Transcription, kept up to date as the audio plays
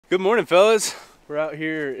Good morning, fellas. We're out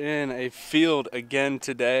here in a field again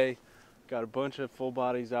today. Got a bunch of full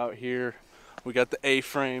bodies out here. We got the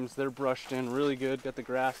A-frames, they're brushed in really good. Got the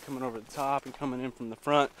grass coming over the top and coming in from the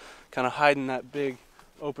front, kind of hiding that big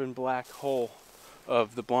open black hole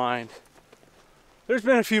of the blind. There's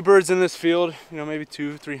been a few birds in this field, maybe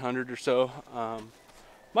 200-300 or so.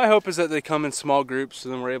 My hope is that they come in small groups so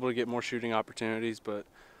then we're able to get more shooting opportunities, but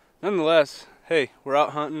nonetheless, hey, we're out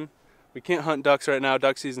hunting. We can't hunt ducks right now,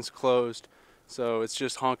 duck season's closed, so it's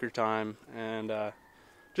just honker time, and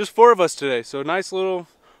just 4 of us today, so a nice little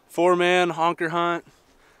 4-man honker hunt.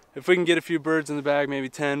 If we can get a few birds in the bag, maybe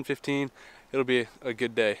 10, 15, it'll be a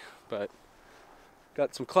good day. But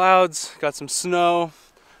got some clouds, got some snow.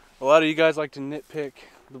 A lot of you guys like to nitpick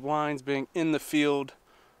the blinds being in the field.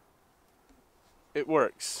 It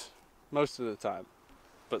works most of the time,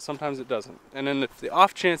 but sometimes it doesn't. And then if the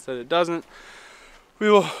off chance that it doesn't, we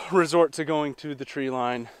will resort to going to the tree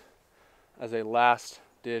line as a last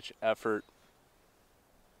ditch effort.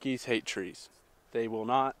 Geese hate trees. They will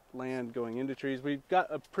not land going into trees. We've got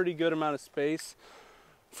a pretty good amount of space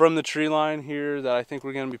from the tree line here that I think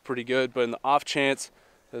we're gonna be pretty good, but in the off chance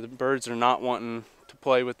that the birds are not wanting to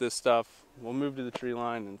play with this stuff, we'll move to the tree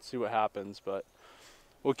line and see what happens, but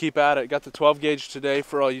we'll keep at it. Got the 12 gauge today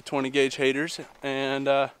for all you 20 gauge haters, and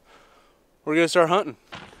we're gonna start hunting.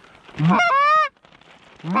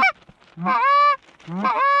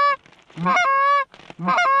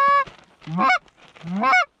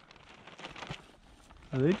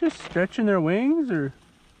 Are they just stretching their wings, or?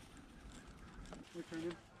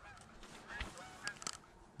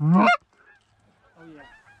 Oh yeah.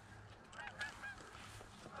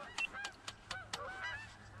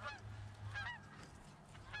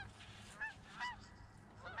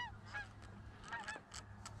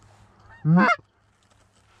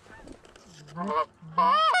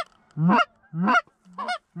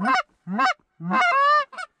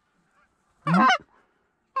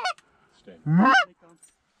 Stay.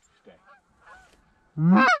 Stay.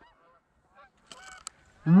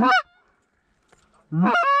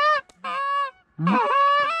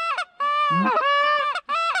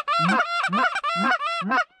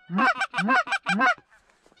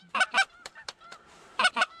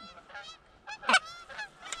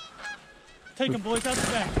 Take them, boys, out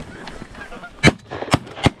the back.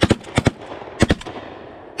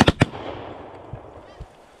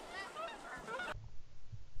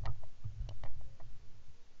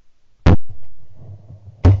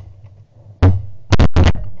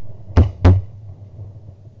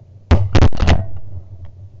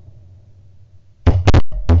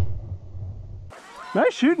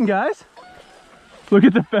 Nice shooting, guys. Look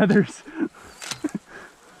at the feathers.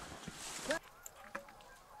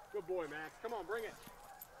 Good boy, Max. Come on, bring it.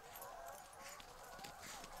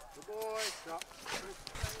 Good boy. Stop.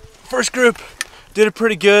 First group did it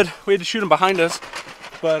pretty good. We had to shoot them behind us,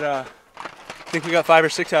 but I think we got 5 or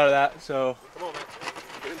 6 out of that. So Come on, Max.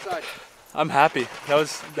 Get inside. I'm happy. That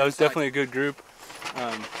was definitely a good group.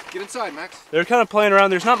 Get inside, Max. They're kind of playing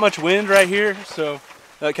around. There's not much wind right here, so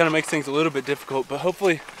that kind of makes things a little bit difficult. But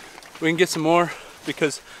hopefully we can get some more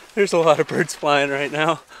because there's a lot of birds flying right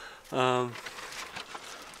now.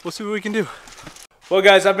 We'll see what we can do. Well,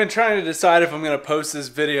 guys, I've been trying to decide if I'm going to post this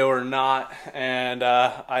video or not, and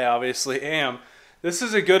I obviously am. This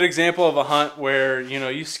is a good example of a hunt where,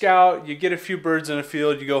 you scout, you get a few birds in a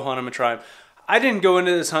field, you go hunt them and try them. I didn't go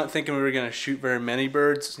into this hunt thinking we were going to shoot very many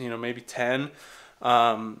birds, maybe 10.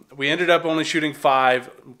 We ended up only shooting 5.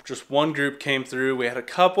 Just one group came through. We had a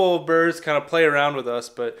couple of birds kind of play around with us,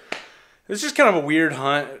 but it was just kind of a weird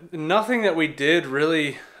hunt. Nothing that we did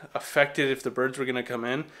really affected if the birds were going to come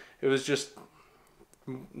in. It was just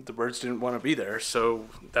the birds didn't want to be there, so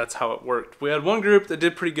that's how it worked. We had one group that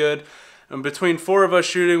did pretty good, and between 4 of us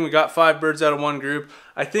shooting, we got 5 birds out of one group.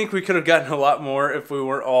 I think we could have gotten a lot more if we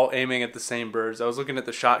weren't all aiming at the same birds. I was looking at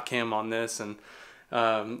the shot cam on this, and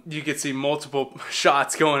you could see multiple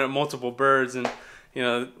shots going at multiple birds, and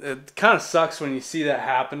it kind of sucks when you see that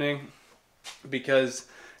happening, because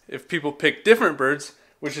if people pick different birds,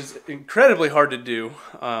 which is incredibly hard to do,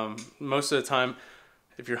 most of the time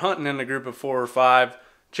if you're hunting in a group of 4 or 5,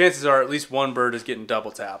 chances are at least one bird is getting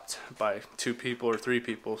double tapped by 2 people or 3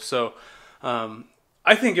 people. So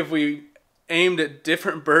I think if we aimed at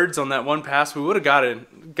different birds on that one pass, we would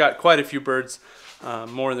have got quite a few birds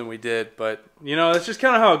more than we did. But that's just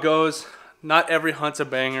kind of how it goes. Not every hunt's a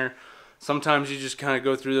banger. Sometimes you just kind of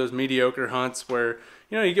go through those mediocre hunts where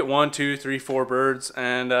you get 1, 2, 3, 4 birds,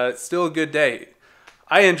 and it's still a good day.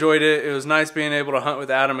 I enjoyed it. It was nice being able to hunt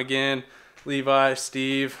with Adam again, Levi,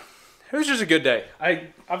 Steve. It was just a good day.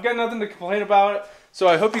 I've got nothing to complain about. So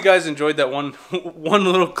I hope you guys enjoyed that one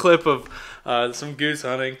little clip of some goose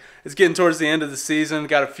hunting. It's getting towards the end of the season.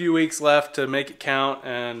 Got a few weeks left to make it count,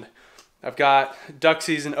 and I've got duck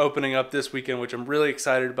season opening up this weekend, which I'm really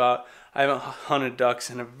excited about. I haven't hunted ducks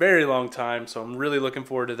in a very long time, so I'm really looking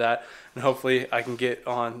forward to that, and hopefully I can get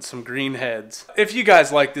on some green heads. If you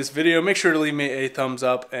guys like this video, make sure to leave me a thumbs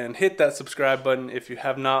up and hit that subscribe button if you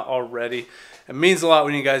have not already. It means a lot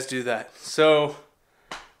when you guys do that. So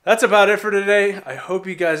that's about it for today. I hope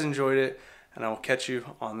you guys enjoyed it, and I will catch you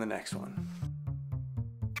on the next one.